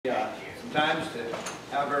times to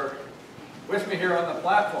have her with me here on the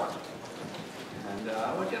platform. And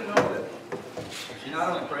I want you to know that she not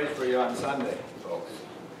only prays for you on Sunday, folks,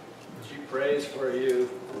 but she prays for you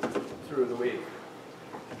through the week.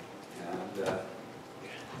 And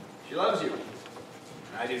she loves you.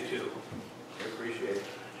 And I do too. I appreciate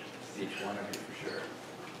each one of you for sure.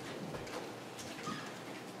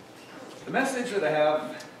 The message that I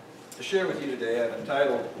have to share with you today I've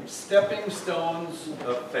entitled Stepping Stones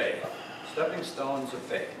of Faith. Stepping Stones of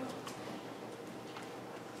Faith.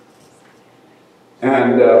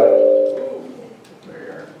 And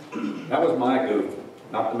that was my goof,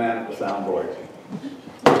 not the man at the soundboard.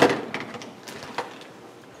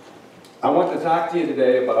 I want to talk to you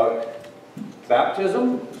today about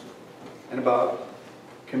baptism and about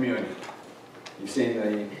communion. You've seen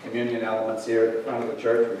the communion elements here at the front of the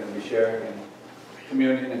church. We're going to be sharing in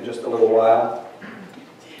communion in just a little while.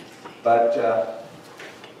 But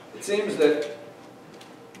it seems that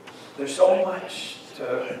there's so much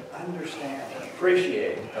to understand and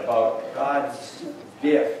appreciate about God's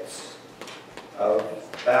gifts of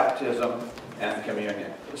baptism and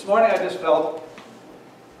communion. This morning I just felt,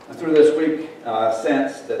 and through this week,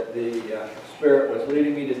 sensed that the Spirit was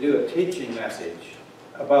leading me to do a teaching message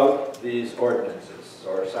about these ordinances,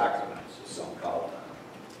 or sacraments, as some call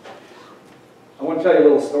them. I want to tell you a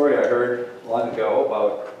little story I heard long ago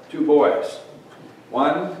about two boys.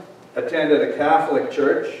 One attended a Catholic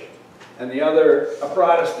church, and the other a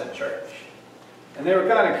Protestant church. And they were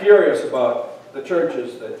kind of curious about the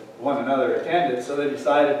churches that one another attended, so they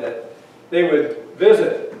decided that they would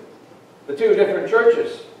visit the two different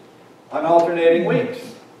churches on alternating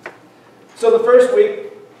weeks. So the first week,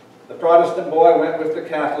 the Protestant boy went with the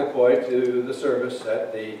Catholic boy to the service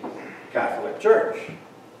at the Catholic church.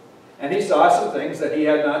 And he saw some things that he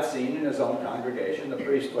had not seen in his own congregation. The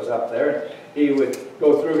priest was up there, and he would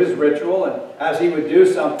go through his ritual, and as he would do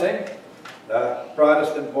something, the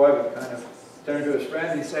Protestant boy would kind of turn to his friend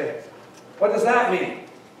and he'd say, "What does that mean?"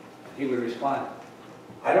 He would respond,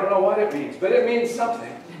 "I don't know what it means, but it means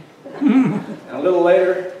something." And a little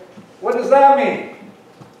later, "What does that mean?"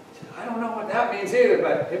 "I don't know what that means either,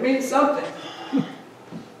 but it means something."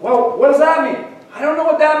 "Well, what does that mean?" "I don't know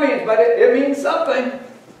what that means, but it means something."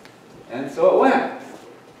 And so it went.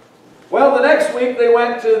 Well, the next week they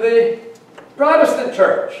went to the Protestant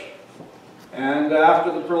church. And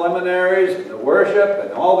after the preliminaries and the worship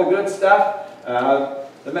and all the good stuff,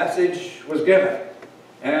 the message was given.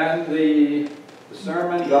 And the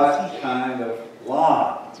sermon got kind of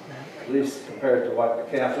long, at least compared to what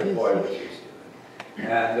the Catholic boy was used to.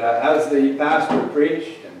 And as the pastor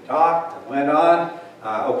preached and talked and went on,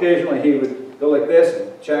 occasionally he would go like this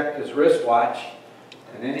and check his wristwatch.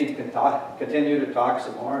 And then he'd continue to talk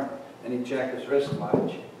some more. And he'd check his wristwatch.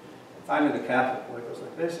 And finally the Catholic boy goes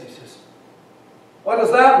like this. He says, "What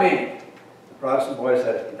does that mean?" The Protestant boy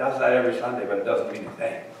said, "He does that every Sunday, but it doesn't mean a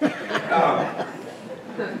thing."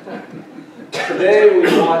 Today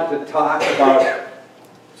we want to talk about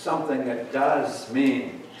something that does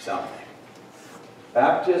mean something.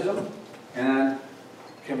 Baptism and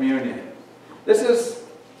communion. This is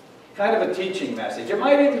kind of a teaching message. It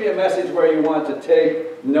might even be a message where you want to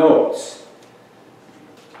take notes.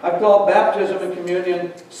 I've called baptism and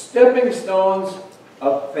communion stepping stones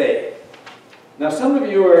of faith. Now, some of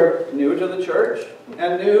you are new to the church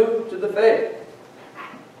and new to the faith.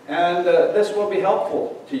 And this will be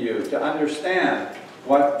helpful to you to understand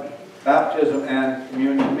what baptism and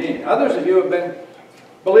communion mean. Others of you have been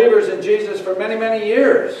believers in Jesus for many, many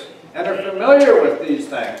years and are familiar with these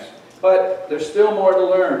things. But there's still more to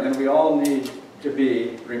learn, and we all need to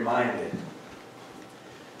be reminded.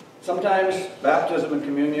 Sometimes baptism and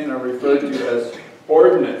communion are referred to as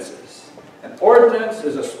ordinances. An ordinance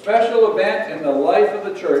is a special event in the life of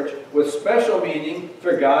the church with special meaning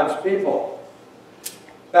for God's people.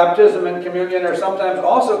 Baptism and communion are sometimes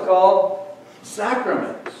also called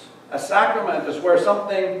sacraments. A sacrament is where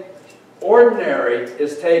something ordinary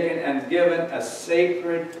is taken and given a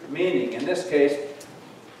sacred meaning. In this case,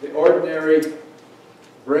 the ordinary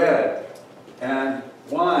bread and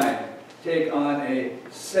wine take on a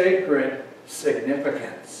sacred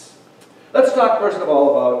significance. Let's talk first of all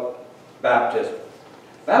about baptism.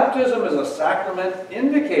 Baptism is a sacrament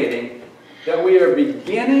indicating that we are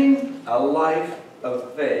beginning a life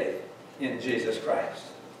of faith in Jesus Christ.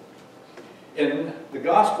 In the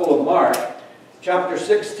Gospel of Mark, chapter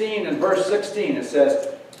 16 and verse 16, it says,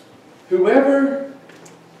 "Whoever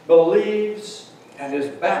believes and is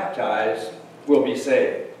baptized will be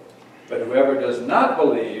saved, but whoever does not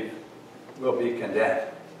believe will be condemned."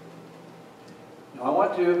 Now I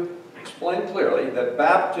want to explain clearly that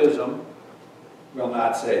baptism will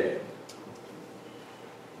not save you.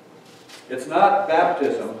 It's not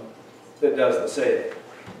baptism that does the saving.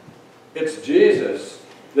 It's Jesus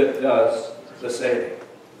that does the saving.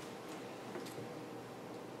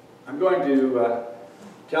 I'm going to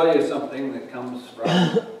tell you something that comes from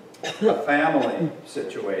a family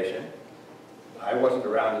situation. I wasn't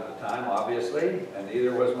around at the time, obviously, and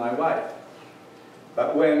neither was my wife.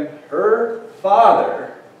 But when her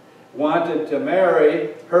father wanted to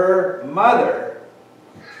marry her mother,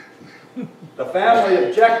 the family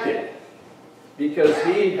objected because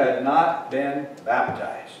he had not been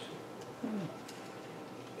baptized.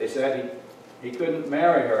 They said he couldn't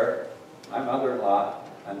marry her, my mother-in-law,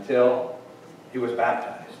 until he was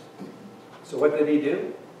baptized. So what did he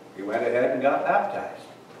do? He went ahead and got baptized.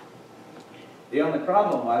 The only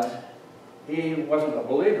problem was he wasn't a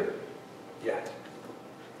believer yet,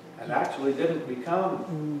 and actually didn't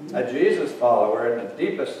become a Jesus follower in the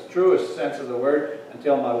deepest, truest sense of the word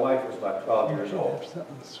until my wife was about 12 years old.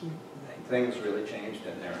 Things really changed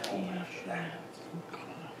in their home after that.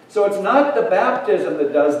 So it's not the baptism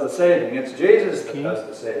that does the saving, it's Jesus that does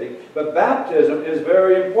the saving. But baptism is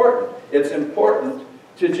very important. It's important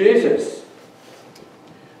to Jesus.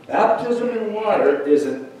 Baptism in water is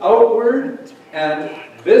an outward and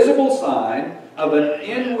visible sign of an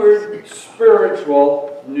inward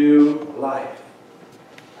spiritual new life.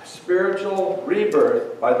 A spiritual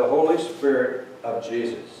rebirth by the Holy Spirit of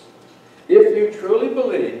Jesus. If you truly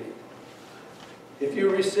believe, if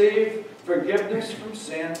you receive forgiveness from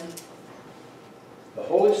sin, the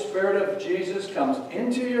Holy Spirit of Jesus comes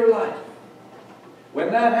into your life.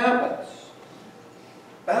 When that happens,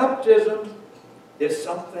 baptism is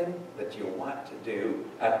something that you want to do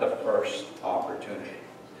at the first opportunity.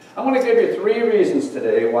 I want to give you 3 reasons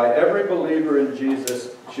today why every believer in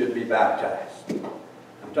Jesus should be baptized.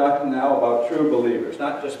 I'm talking now about true believers,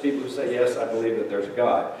 not just people who say, yes, I believe that there's a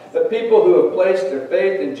God, but people who have placed their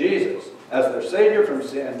faith in Jesus as their Savior from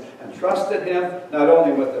sin and trusted Him not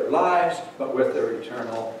only with their lives, but with their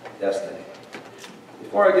eternal destiny.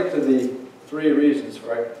 Before I get to the 3 reasons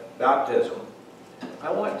for baptism,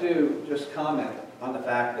 I want to just comment on the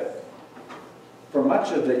fact that for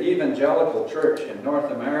much of the evangelical church in North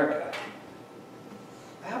America,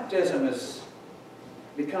 baptism has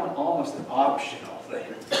become almost an optional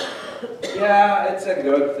thing. Yeah, it's a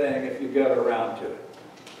good thing if you get around to it.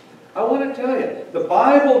 I want to tell you, the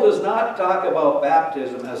Bible does not talk about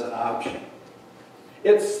baptism as an option.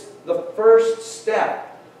 It's the first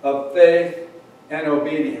step of faith and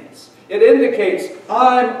obedience. It indicates,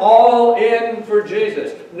 I'm all in for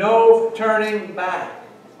Jesus. No turning back.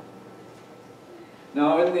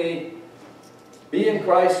 Now, in the Be in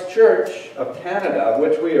Christ Church of Canada, of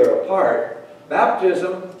which we are a part,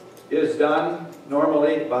 baptism is done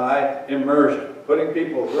normally by immersion, putting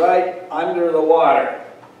people right under the water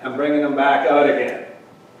and bringing them back out again.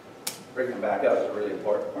 Bringing them back out is a really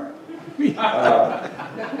important part.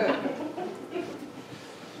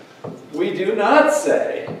 We do not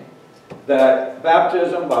say that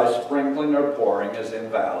baptism by sprinkling or pouring is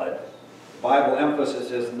invalid. Bible emphasis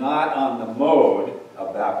is not on the mode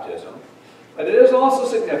of baptism. But it is also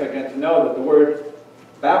significant to know that the word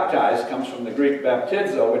baptize comes from the Greek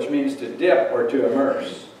baptizo, which means to dip or to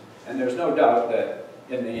immerse. And there's no doubt that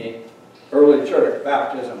in the early church,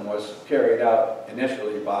 baptism was carried out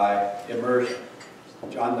initially by immersion.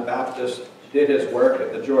 John the Baptist did his work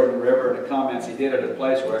at the Jordan River, and the comments he did at a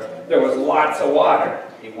place where there was lots of water.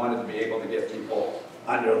 He wanted to be able to get people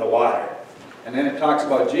under the water. And then it talks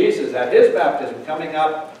about Jesus at his baptism coming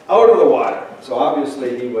up out of the water. So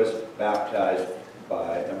obviously he was baptized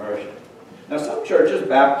by immersion. Now some churches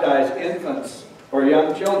baptize infants or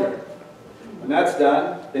young children. When that's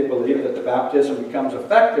done, they believe that the baptism becomes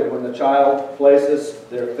effective when the child places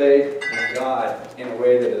their faith in God in a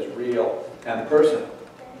way that is real and personal.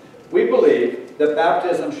 We believe that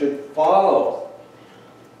baptism should follow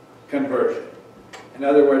conversion. In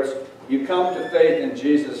other words, you come to faith in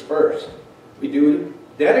Jesus first. We do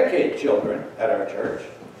dedicate children at our church,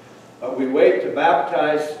 but we wait to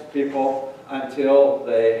baptize people until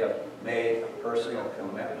they have made a personal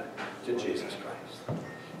commitment to Jesus Christ.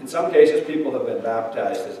 In some cases, people have been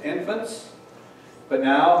baptized as infants, but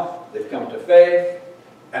now they've come to faith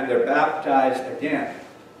and they're baptized again.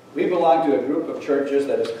 We belong to a group of churches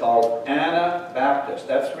that is called Anabaptist.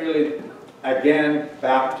 That's really, again,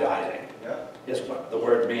 baptizing, is what the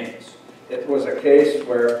word means. It was a case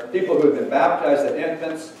where people who had been baptized as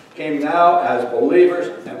infants came now as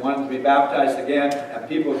believers and wanted to be baptized again, and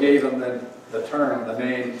people gave them the term, the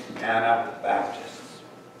name Anabaptists.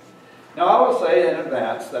 Now, I will say in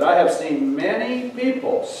advance that I have seen many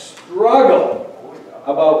people struggle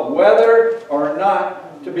about whether or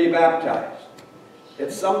not to be baptized.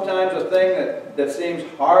 It's sometimes a thing that seems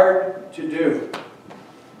hard to do.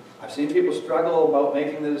 I've seen people struggle about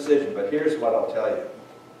making the decision, but here's what I'll tell you.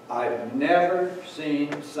 I've never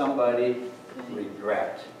seen somebody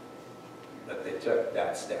regret that they took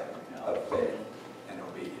that step of faith and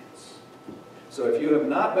obedience. So if you have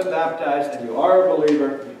not been baptized and you are a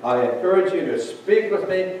believer, I encourage you to speak with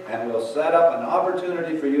me and we'll set up an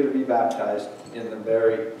opportunity for you to be baptized in the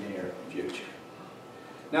very near future.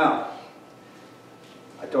 Now,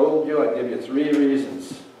 I told you I'd give you 3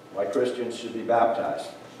 reasons why Christians should be baptized.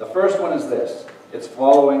 The first one is this. It's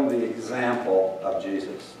following the example of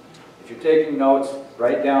Jesus. If you're taking notes,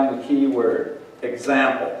 write down the key word,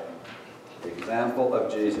 example. The example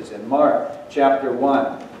of Jesus. In Mark chapter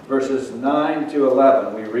 1, verses 9 to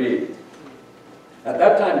 11, we read, "At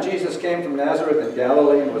that time Jesus came from Nazareth in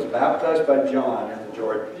Galilee and was baptized by John in the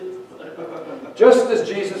Jordan. Just as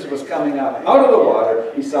Jesus was coming up out of the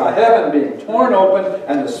water, he saw heaven being torn open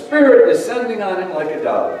and the Spirit descending on him like a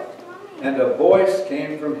dove. And a voice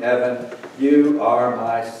came from heaven, 'You are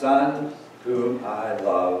my Son, whom I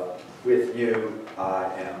love. With you I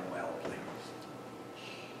am well pleased.'"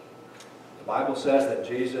 The Bible says that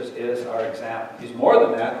Jesus is our example. He's more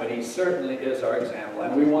than that, but he certainly is our example,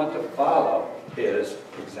 and we want to follow his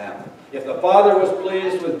example. If the Father was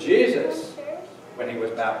pleased with Jesus when he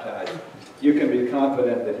was baptized, you can be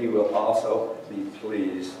confident that he will also be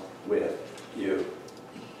pleased with you.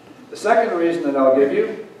 The second reason that I'll give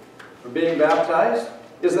you for being baptized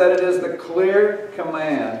is that it is the clear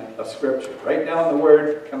command of Scripture. Write down the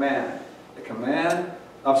word command. The command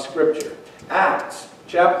of Scripture. Acts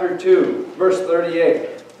chapter 2, verse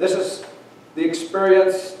 38. This is the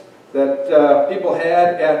experience that people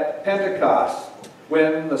had at Pentecost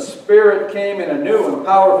when the Spirit came in a new and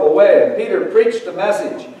powerful way. And Peter preached the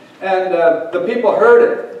message. And the people heard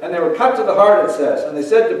it. And they were cut to the heart, it says. And they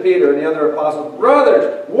said to Peter and the other apostles,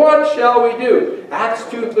 "Brothers, what shall we do?" Acts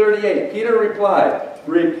 2:38. Peter replied,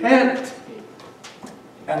 "Repent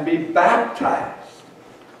and be baptized,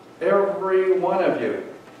 every one of you,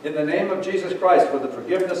 in the name of Jesus Christ for the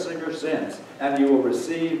forgiveness of your sins, and you will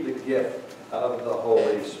receive the gift of the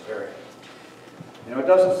Holy Spirit." You know, it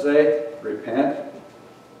doesn't say repent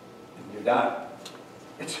and you're done.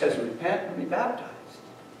 It says repent and be baptized.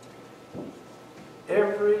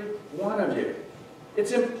 Every one of you.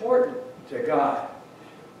 It's important to God.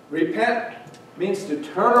 Repent means to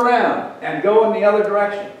turn around and go in the other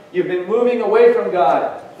direction. You've been moving away from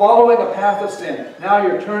God, following a path of sin. Now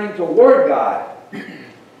you're turning toward God.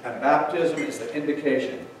 And baptism is the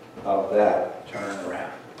indication of that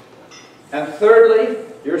turnaround. And thirdly,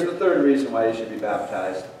 here's the third reason why you should be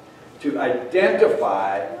baptized. To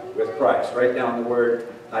identify with Christ. Write down the word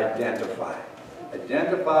identify.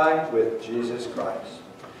 Identify with Jesus Christ.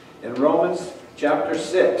 In Romans chapter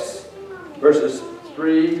 6, verses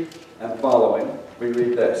 3 and following, we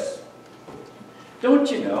read this.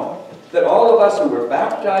 "Don't you know that all of us who were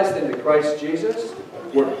baptized into Christ Jesus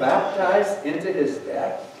were baptized into his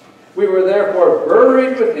death? We were therefore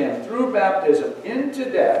buried with him through baptism into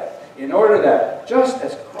death, in order that, just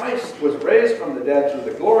as Christ was raised from the dead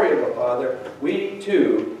through the glory of the Father, we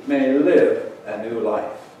too may live a new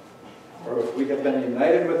life. For if we have been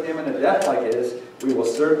united with him in a death like his, we will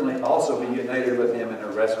certainly also be united with him in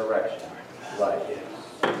a resurrection like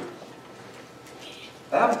his."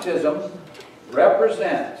 Baptism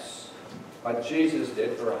represents what Jesus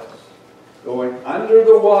did for us. Going under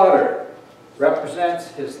the water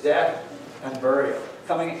represents his death and burial.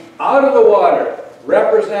 Coming out of the water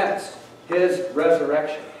represents his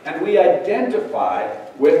resurrection. And we identify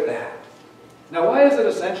with that. Now, why is it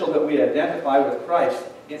essential that we identify with Christ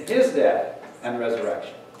in his death and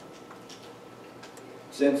resurrection?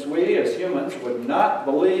 Since we as humans would not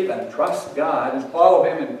believe and trust God and follow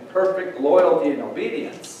him in perfect loyalty and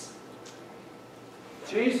obedience,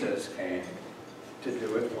 Jesus came to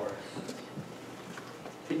do it for us.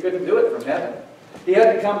 He couldn't do it from heaven. He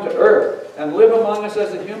had to come to earth and live among us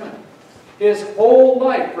as a human. His whole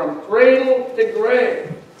life, from cradle to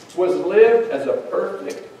grave, was lived as a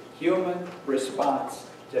perfect human response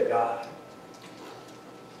to God.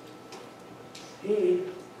 He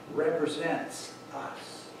represents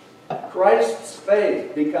us. Christ's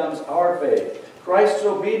faith becomes our faith. Christ's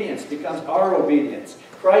obedience becomes our obedience.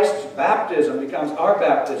 Christ's baptism becomes our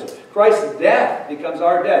baptism. Christ's death becomes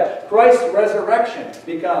our death. Christ's resurrection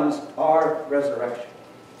becomes our resurrection.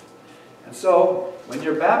 And so, when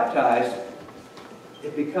you're baptized,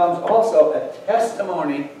 it becomes also a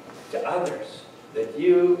testimony to others that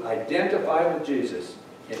you identify with Jesus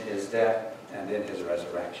in his death and in his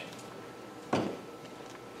resurrection.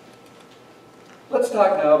 Let's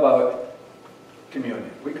talk now about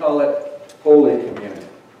communion. We call it Holy Communion,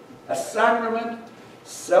 a sacrament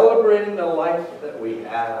celebrating the life that we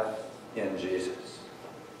have in Jesus.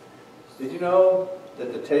 Did you know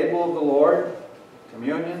that the table of the Lord,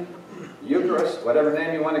 communion, Eucharist, whatever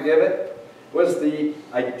name you want to give it, was the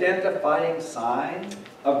identifying sign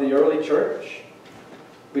of the early church?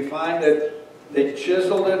 We find that they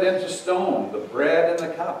chiseled it into stone, the bread and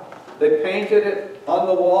the cup. They painted it on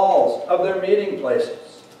the walls of their meeting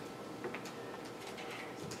places.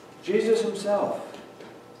 Jesus himself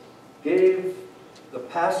gave the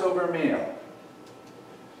Passover meal,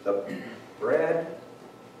 the bread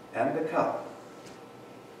and the cup,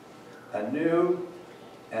 a new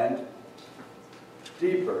and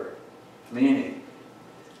deeper meaning.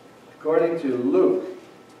 According to Luke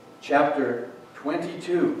chapter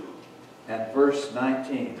 22 and verse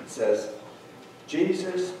 19, it says,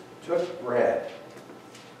 Jesus took bread,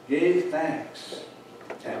 gave thanks,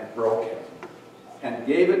 and broke it, and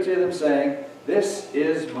gave it to them, saying, "This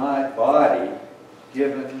is my body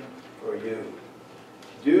given for you.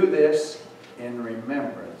 Do this in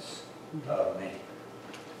remembrance of me."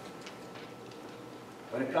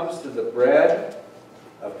 When it comes to the bread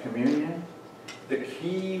of communion, the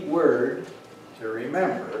key word to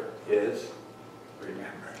remember is remember.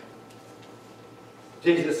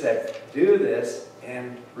 Jesus said, "Do this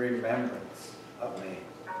in remembrance of me."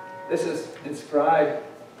 This is inscribed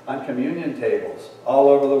on communion tables all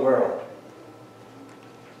over the world.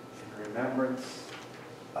 In remembrance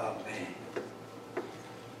of me.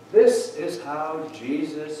 This is how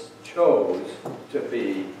Jesus chose to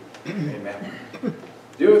be remembered.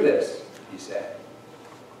 Do this, he said.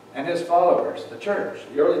 And his followers, the church,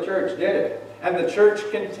 the early church, did it. And the church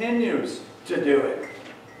continues to do it.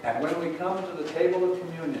 And when we come to the table of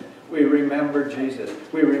communion, we remember Jesus.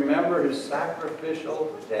 We remember his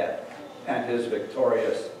sacrificial death and his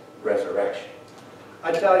victorious resurrection.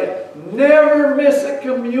 I tell you, never miss a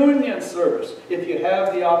communion service if you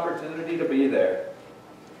have the opportunity to be there.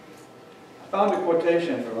 I found a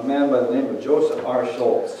quotation from a man by the name of Joseph R.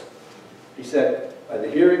 Schultz. He said, "By the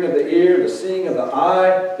hearing of the ear, the seeing of the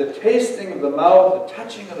eye, the tasting of the mouth, the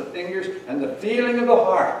touching of the fingers, and the feeling of the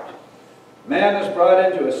heart, man is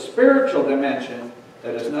brought into a spiritual dimension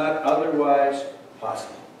that is not otherwise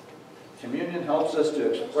possible." Communion helps us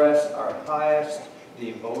to express our highest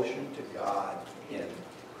devotion to God in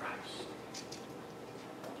Christ.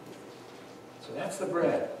 So that's the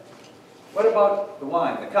bread. What about the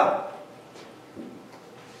wine, the cup?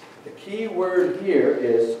 The key word here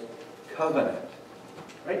is covenant.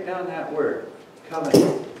 Write down that word,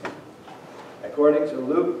 covenant. According to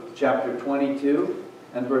Luke chapter 22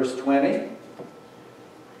 and verse 20,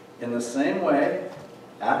 in the same way,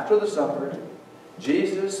 after the supper,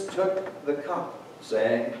 Jesus took the cup,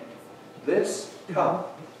 saying, "This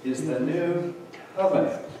cup is the new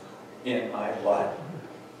covenant in my blood,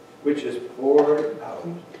 which is poured out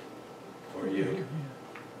for you."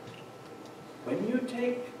 When you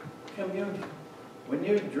take communion, when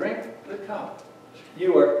you drink the cup,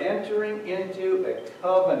 you are entering into a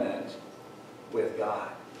covenant with God.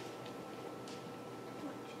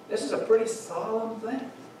 This is a pretty solemn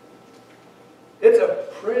thing. It's a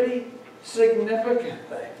pretty significant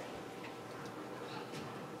thing.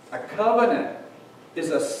 A covenant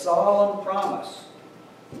is a solemn promise,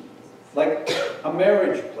 like a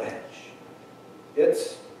marriage pledge.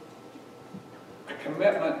 It's a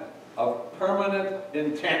commitment of permanent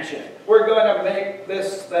intention. We're going to make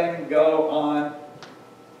this thing go on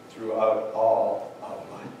throughout all of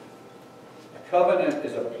life. A covenant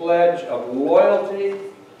is a pledge of loyalty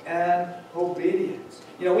and obedience.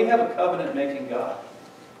 You know, we have a covenant-making God.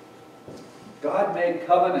 God made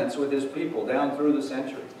covenants with his people down through the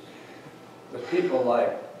centuries, with people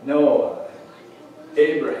like Noah,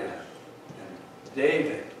 Abraham, and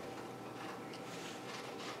David.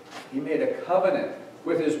 He made a covenant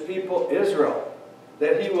with his people Israel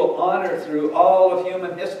that he will honor through all of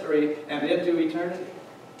human history and into eternity.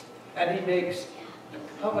 And he makes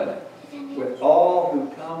a covenant with all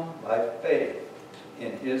who come by faith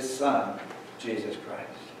in his Son, Jesus Christ.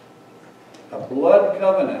 A blood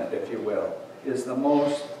covenant, if you will, is the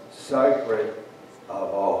most sacred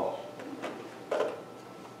of all.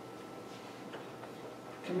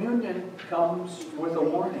 Communion comes with a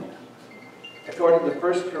warning. According to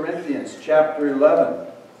 1 Corinthians chapter 11,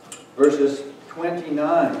 verses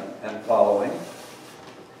 29 and following,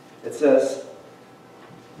 it says,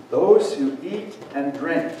 "Those who eat and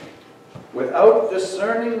drink without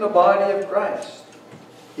discerning the body of Christ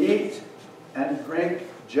eat and drink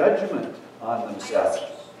judgment on themselves.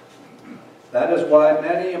 That is why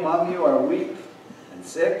many among you are weak and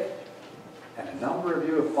sick, And a number of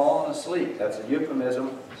you have fallen asleep. That's a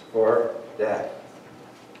euphemism for death.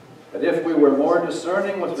 But if we were more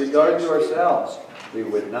discerning with regard to ourselves, we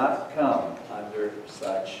would not come under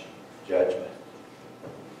such judgment.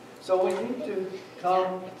 So we need to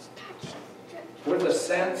come with a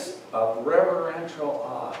sense of reverential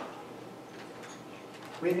awe.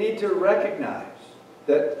 We need to recognize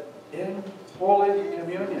that in Holy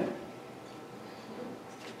Communion,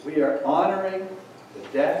 we are honoring the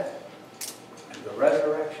death and the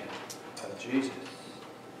resurrection of Jesus.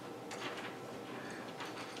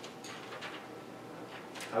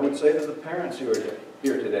 I would say to the parents who are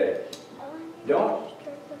here today, don't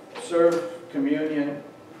serve communion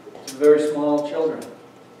to very small children.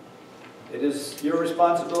 It is your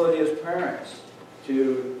responsibility as parents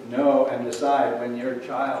to know and decide when your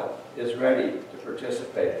child is ready to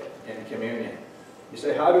participate in communion. You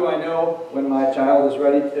say, how do I know when my child is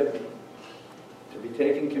ready to be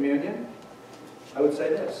taking communion? I would say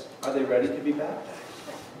this: are they ready to be baptized?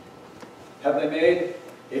 Have they made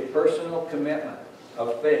a personal commitment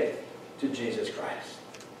of faith to Jesus Christ?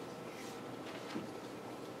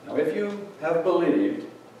 Now, if you have believed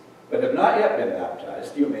but have not yet been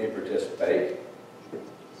baptized, you may participate.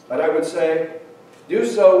 But I would say, do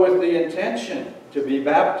so with the intention to be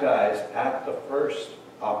baptized at the first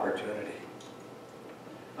opportunity.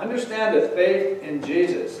 Understand that faith in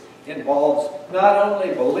Jesus involves not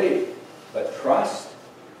only belief, but trust,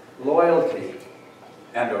 loyalty,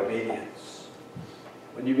 and obedience.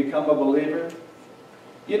 When you become a believer,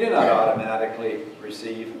 you do not automatically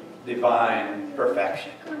receive divine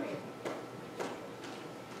perfection.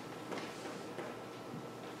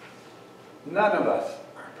 None of us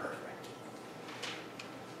are perfect.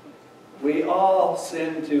 We all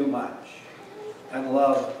sin too much and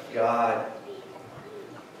love God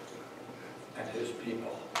and His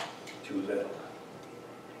people too little.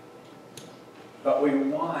 But we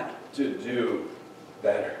want to do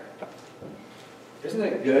better. Isn't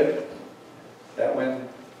it good that when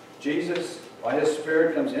Jesus, by His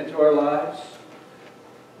Spirit, comes into our lives,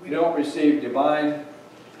 we don't receive divine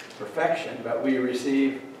perfection, but we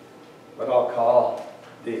receive what I'll call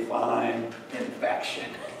divine infection.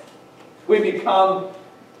 We become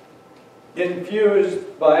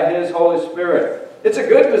infused by His Holy Spirit. It's a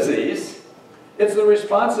good disease. It's the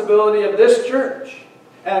responsibility of this church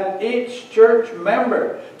and each church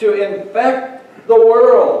member to infect the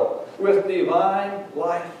world with divine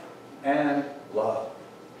life and love.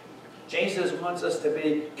 Jesus wants us to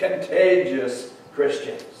be contagious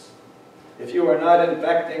Christians. If you are not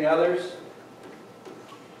infecting others,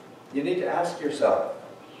 you need to ask yourself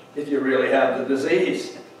if you really have the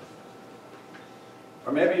disease.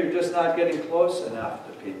 Or maybe you're just not getting close enough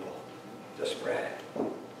to people to spread it.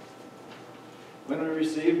 When we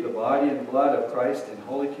receive the body and blood of Christ in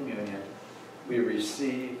Holy Communion, we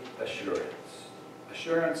receive assurance.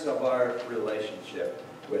 Assurance of our relationship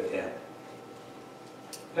with Him.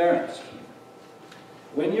 Parents,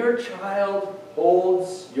 when your child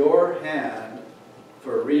holds your hand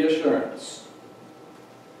for reassurance,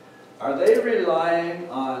 are they relying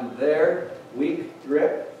on their weak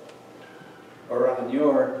grip or on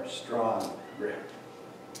your strong grip?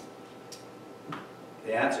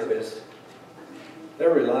 The answer is, they're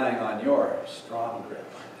relying on your strong grip,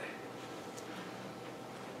 aren't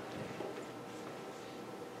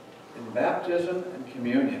they? In baptism and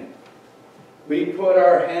communion, we put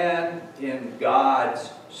our hand in God's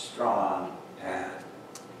strong hand.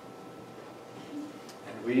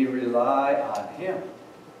 And we rely on Him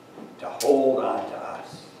to hold on to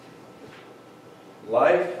us.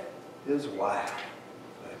 Life is wild,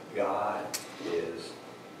 but God is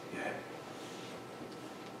good.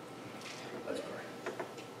 Let's pray.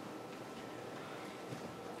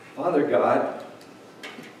 Father God,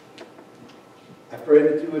 I pray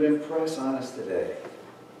that you would impress on us today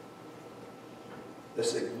the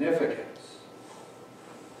significance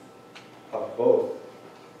of both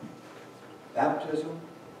baptism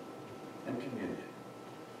and communion.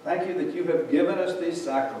 Thank you that you have given us these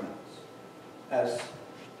sacraments as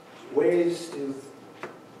ways to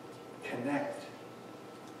connect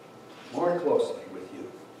more closely with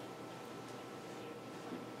you.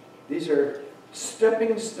 These are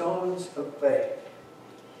stepping stones of faith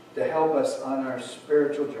to help us on our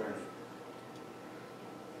spiritual journey.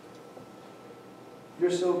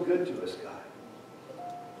 You're so good to us, God.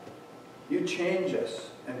 You change us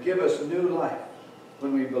and give us new life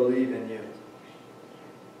when we believe in you.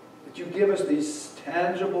 That you give us these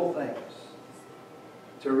tangible things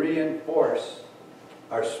to reinforce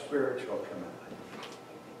our spiritual commitment.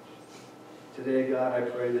 Today, God, I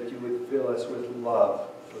pray that you would fill us with love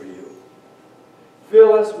for you.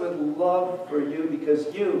 Fill us with love for you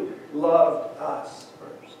because you loved us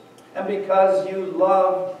first. And because you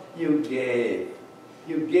loved, you gave.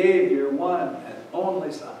 You gave your one and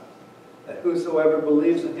only Son, that whosoever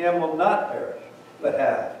believes in him will not perish, but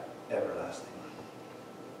have everlasting life.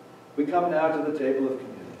 We come now to the table of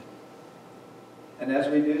communion. And as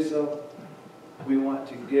we do so, we want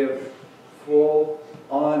to give full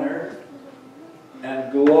honor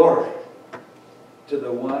and glory to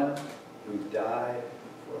the one who died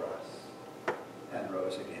for us and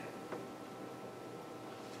rose again.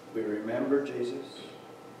 We remember Jesus,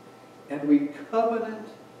 and we covenant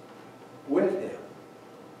with him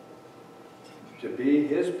to be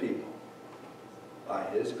his people by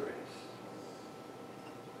his grace.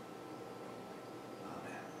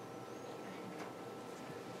 Amen.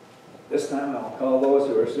 This time I'll call those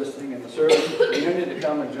who are assisting in the service of communion to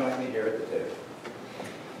come and join me here at the table.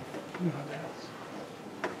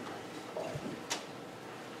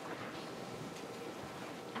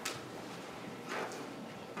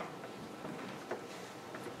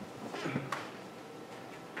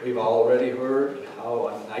 We've already heard how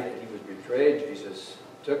on the night that he was betrayed, Jesus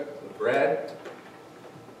took the bread,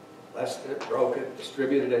 blessed it, broke it,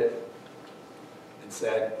 distributed it, and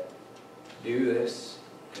said, "Do this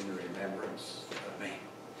in remembrance of me."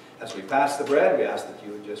 As we pass the bread, we ask that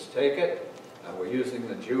you would just take it. We're using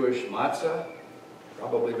the Jewish matzah,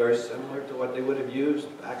 probably very similar to what they would have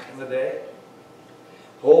used back in the day.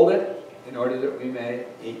 Hold it in order that we may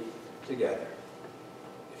eat together.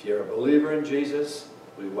 If you're a believer in Jesus,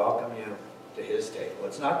 we welcome you to his table.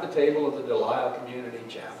 It's not the table of the Delisle Community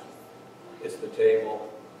Chapel. It's the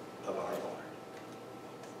table of our Lord.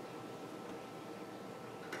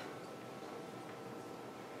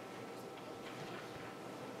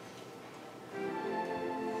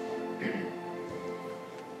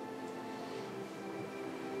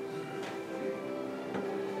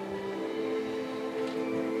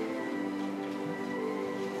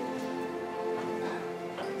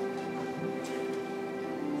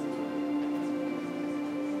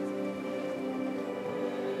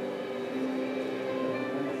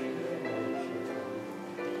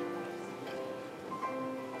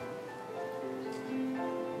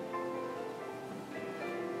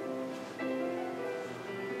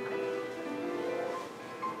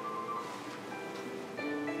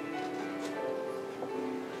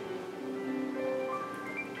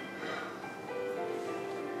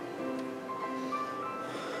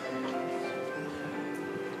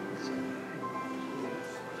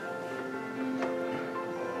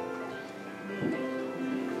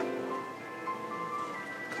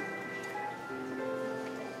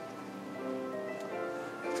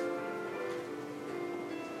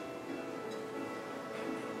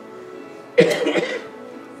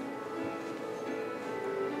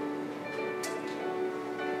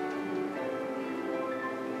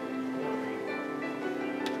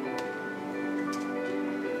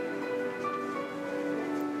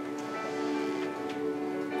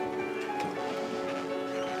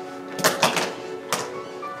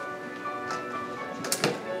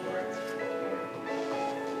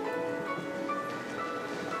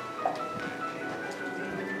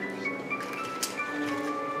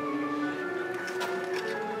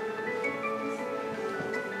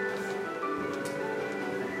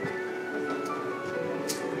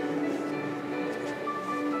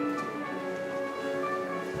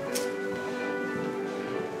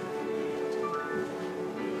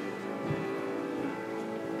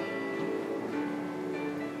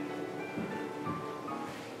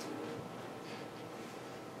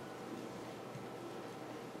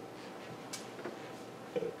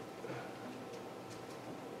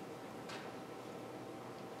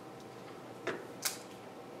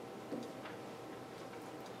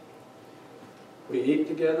 We eat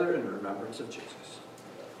together in remembrance of Jesus.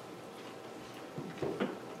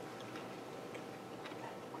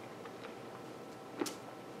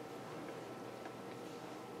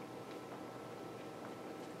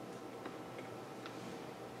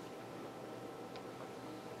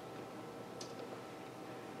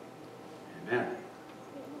 Amen.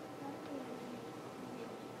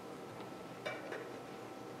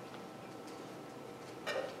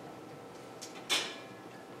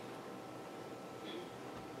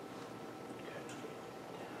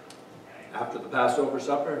 After the Passover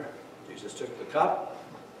supper, Jesus took the cup,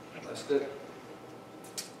 blessed it,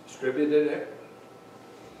 distributed it,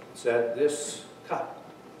 and said, "This cup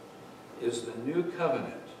is the new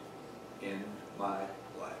covenant in my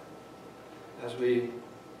blood." As we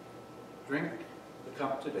drink the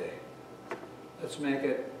cup today, let's make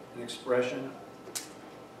it an expression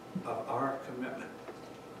of our commitment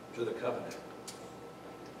to the covenant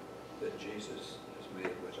that Jesus has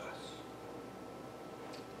made with us.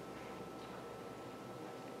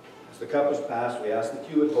 As the cup is passed, we ask that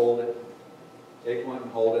you would hold it. Take one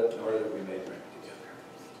and hold it in order that we may drink together.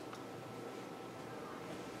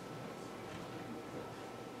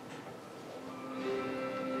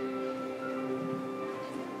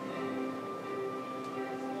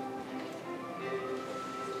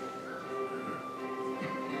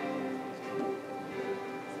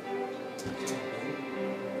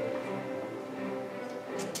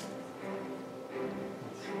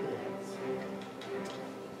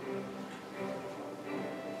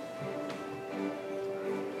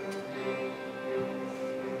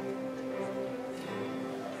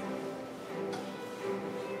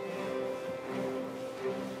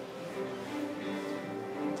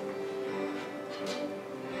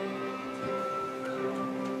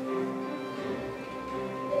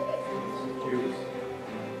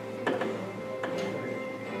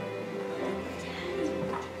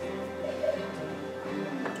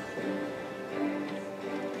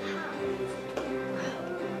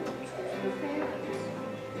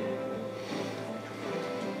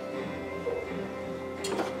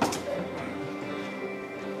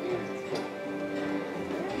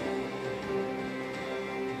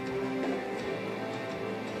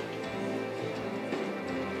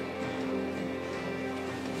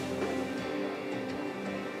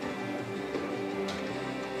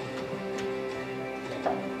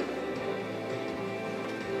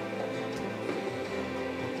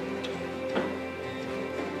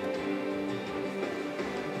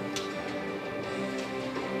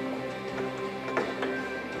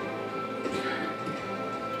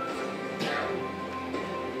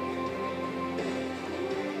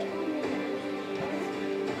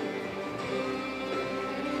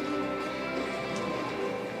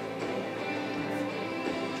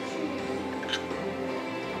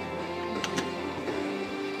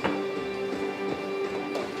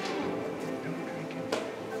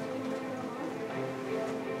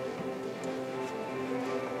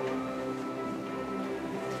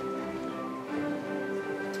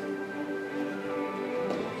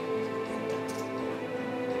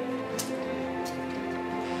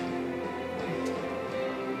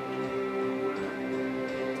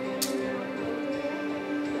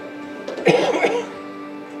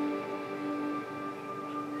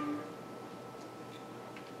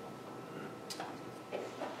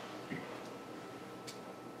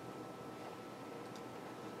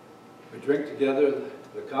 We drink together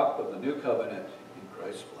the cup of the new covenant in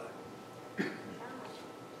Christ's blood.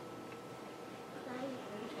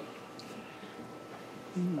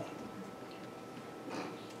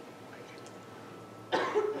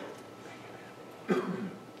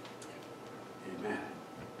 Amen.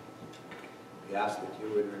 We ask that you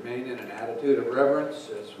would remain in an attitude of reverence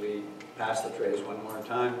as we pass the trays one more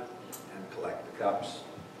time and collect the cups.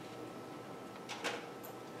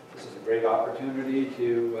 This is a great opportunity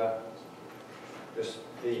to just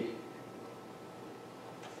be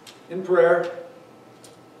in prayer,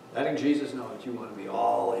 letting Jesus know that you want to be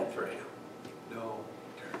all in for him. No